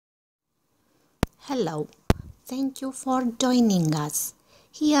Hello, thank you for joining us.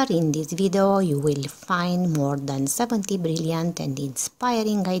 Here in this video you will find more than 70 brilliant and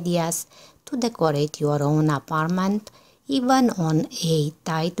inspiring ideas to decorate your own apartment even on a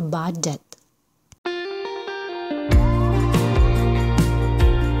tight budget.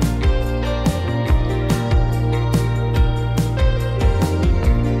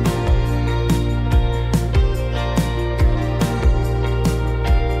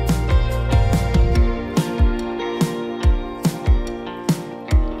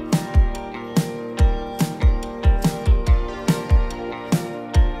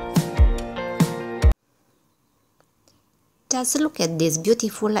 Just look at this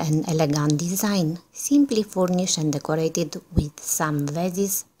beautiful and elegant design, simply furnished and decorated with some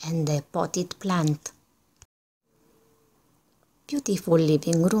vases and a potted plant. Beautiful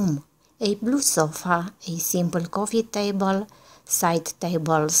living room, a blue sofa, a simple coffee table, side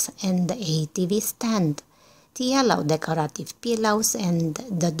tables and a TV stand. The yellow decorative pillows and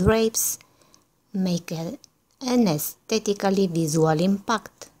the drapes make an aesthetically visual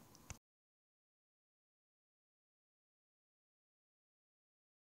impact.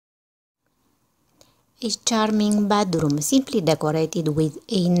 A charming bedroom simply decorated with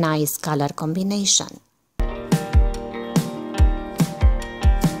a nice color combination.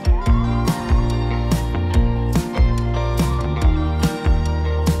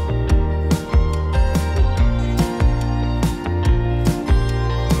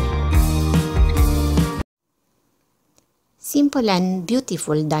 Simple and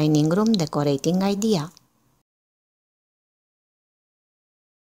beautiful dining room decorating idea.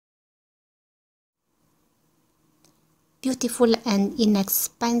 Beautiful and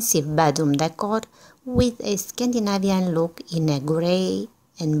inexpensive bedroom decor with a Scandinavian look in a grey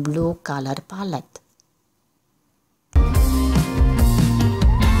and blue color palette.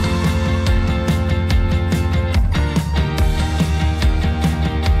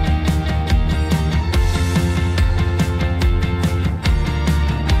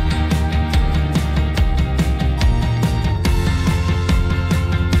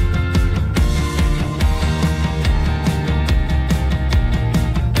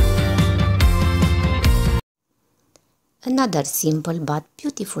 Another simple but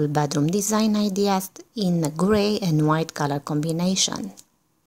beautiful bedroom design ideas in grey and white color combination.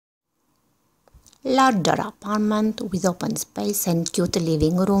 Larger apartment with open space and cute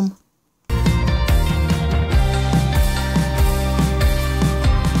living room.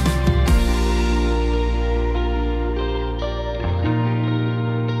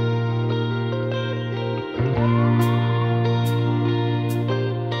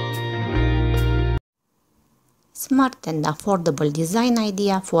 Smart and affordable design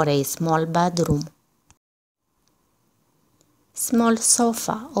idea for a small bedroom. Small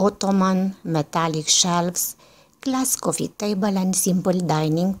sofa, ottoman, metallic shelves, glass coffee table and simple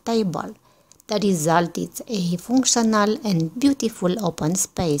dining table. The result is a functional and beautiful open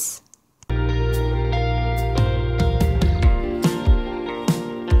space.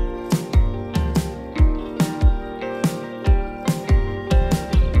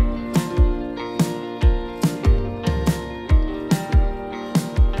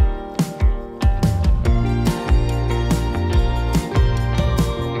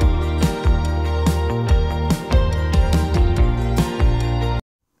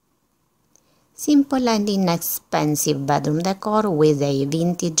 Simple and inexpensive bedroom decor with a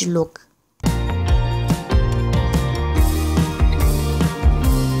vintage look.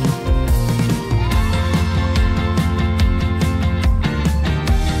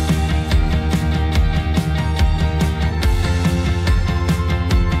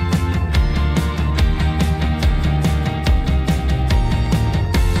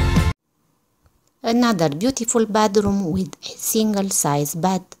 Another beautiful bedroom with a single-size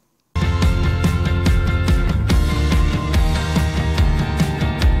bed.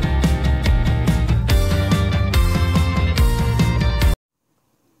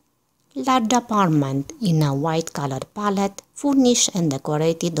 Large apartment in a white color palette, furnished and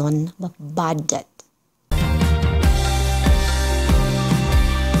decorated on a budget.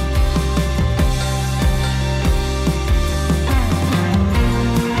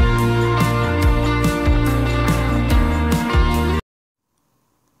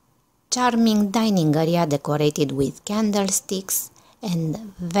 Charming dining area decorated with candlesticks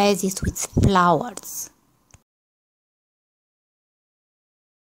and vases with flowers.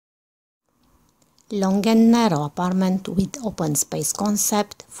 Long and narrow apartment with open space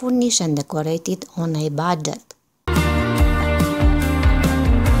concept, furnished and decorated on a budget.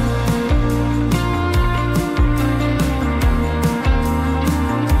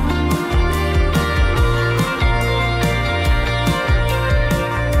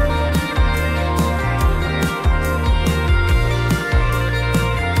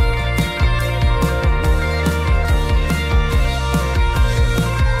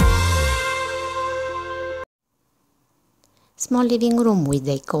 Small living room with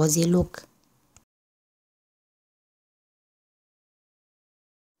a cozy look.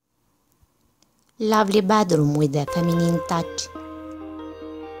 Lovely bedroom with a feminine touch.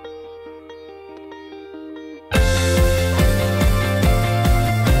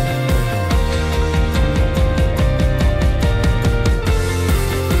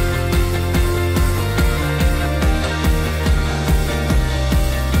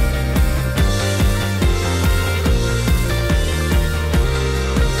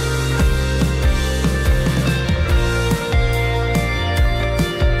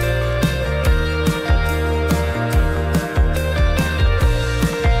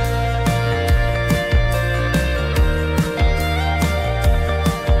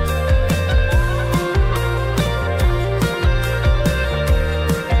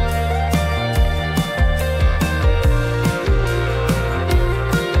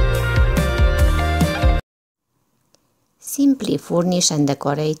 Simply furnished and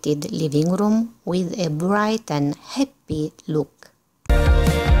decorated living room with a bright and happy look.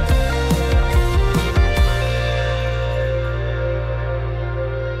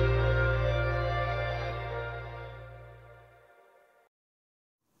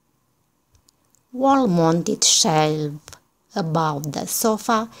 Wall-mounted shelf above the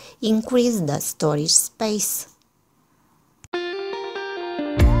sofa increase the storage space.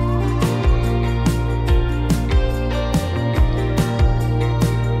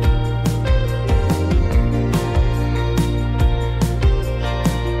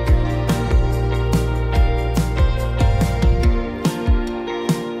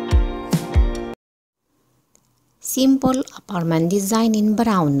 Simple apartment design in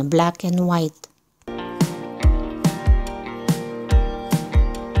brown, black and white.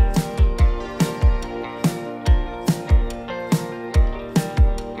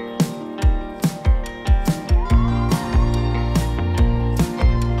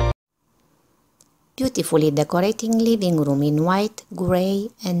 Beautifully decorating living room in white, grey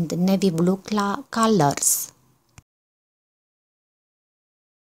and navy blue colors.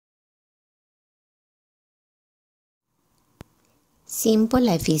 Simple,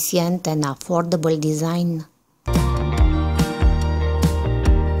 efficient and affordable design.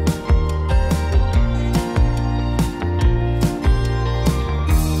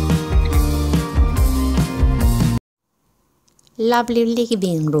 Lovely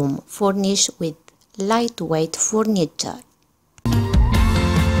living room furnished with lightweight furniture.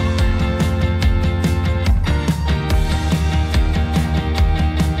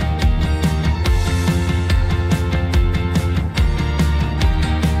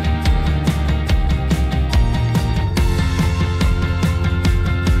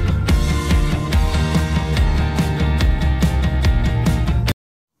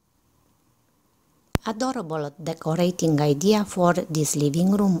 Adorable decorating idea for this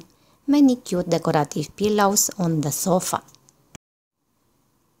living room. Many cute decorative pillows on the sofa.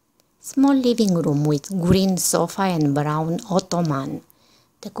 Small living room with green sofa and brown ottoman.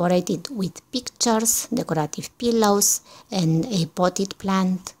 Decorated with pictures, decorative pillows and a potted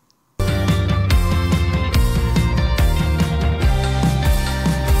plant.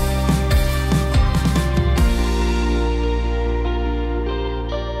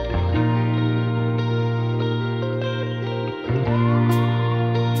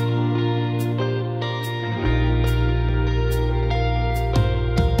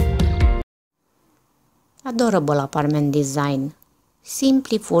 Adorable apartment design,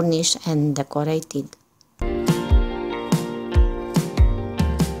 simply furnished and decorated.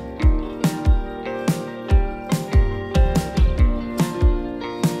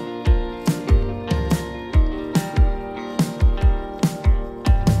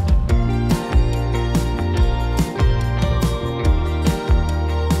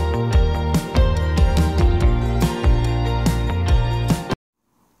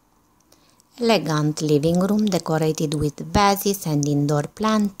 Elegant living room decorated with vases and indoor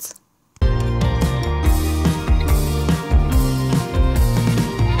plants.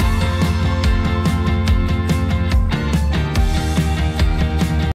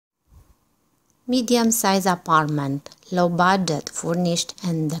 Medium-size apartment, low budget, furnished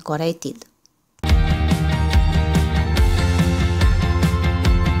and decorated.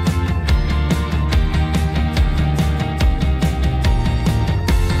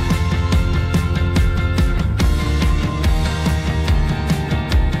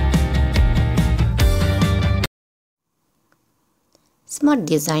 Smart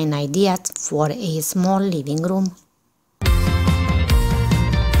design ideas for a small living room.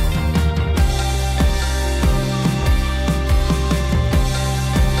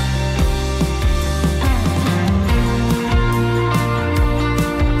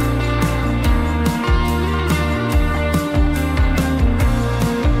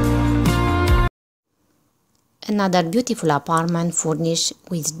 Another beautiful apartment furnished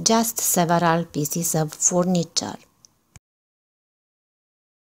with just several pieces of furniture.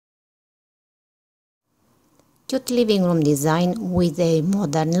 Cute living room design with a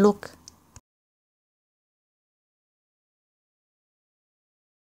modern look.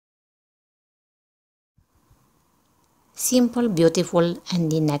 Simple, beautiful,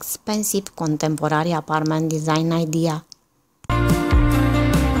 and inexpensive contemporary apartment design idea.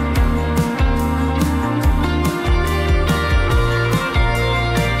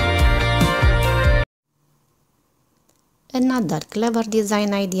 Another clever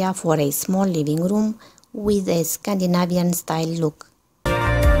design idea for a small living room with a Scandinavian style look.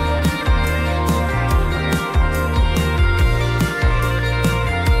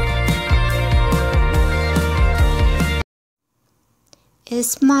 A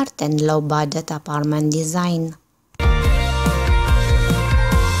smart and low-budget apartment design.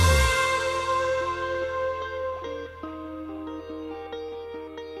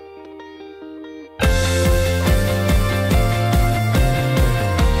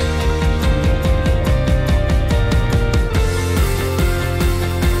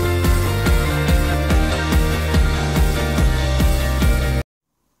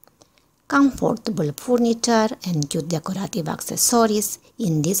 Comfortable furniture and cute decorative accessories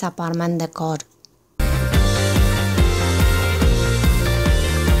in this apartment decor.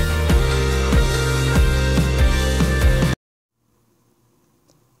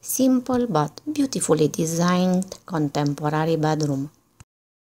 Simple but beautifully designed contemporary bedroom.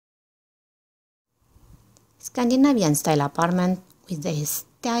 Scandinavian style apartment with a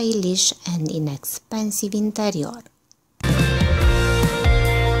stylish and inexpensive interior.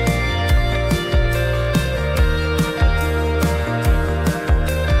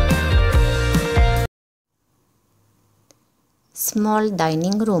 Small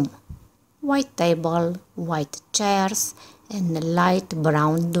dining room, white table, white chairs, and light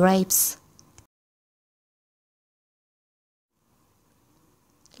brown drapes.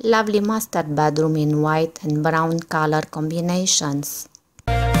 Lovely master bedroom in white and brown color combinations.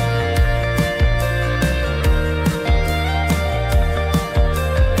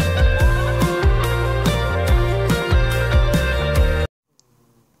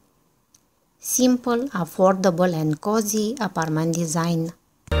 Simple, affordable, and cozy apartment design.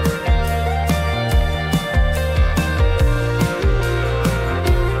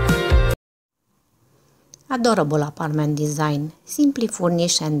 Adorable apartment design, simply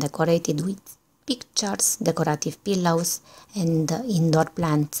furnished and decorated with pictures, decorative pillows, and indoor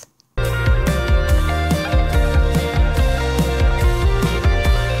plants.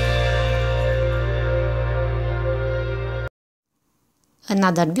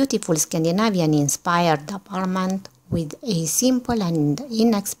 Another beautiful Scandinavian-inspired apartment with a simple and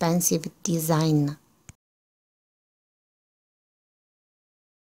inexpensive design.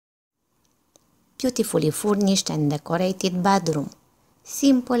 Beautifully furnished and decorated bedroom.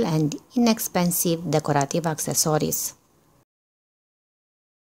 Simple and inexpensive decorative accessories.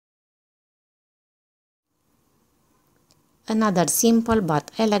 Another simple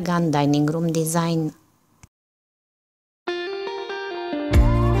but elegant dining room design.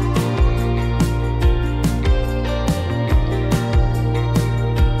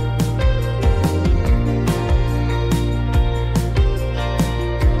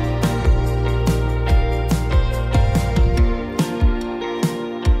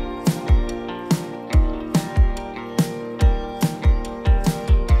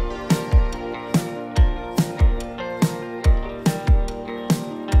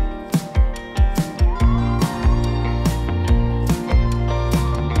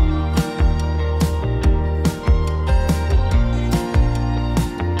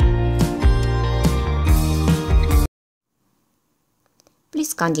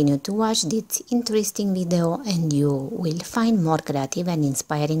 Please continue to watch this interesting video and you will find more creative and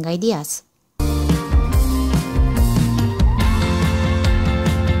inspiring ideas.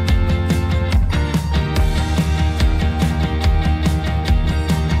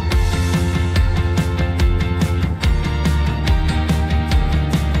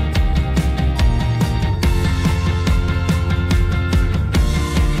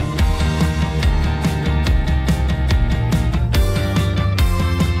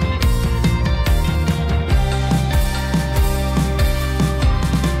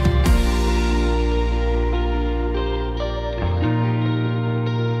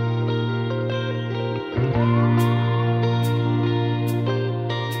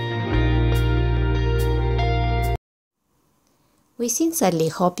 We sincerely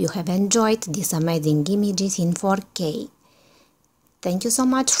hope you have enjoyed these amazing images in 4K. Thank you so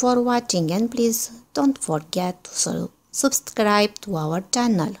much for watching, and please don't forget to subscribe to our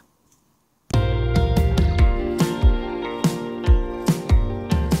channel.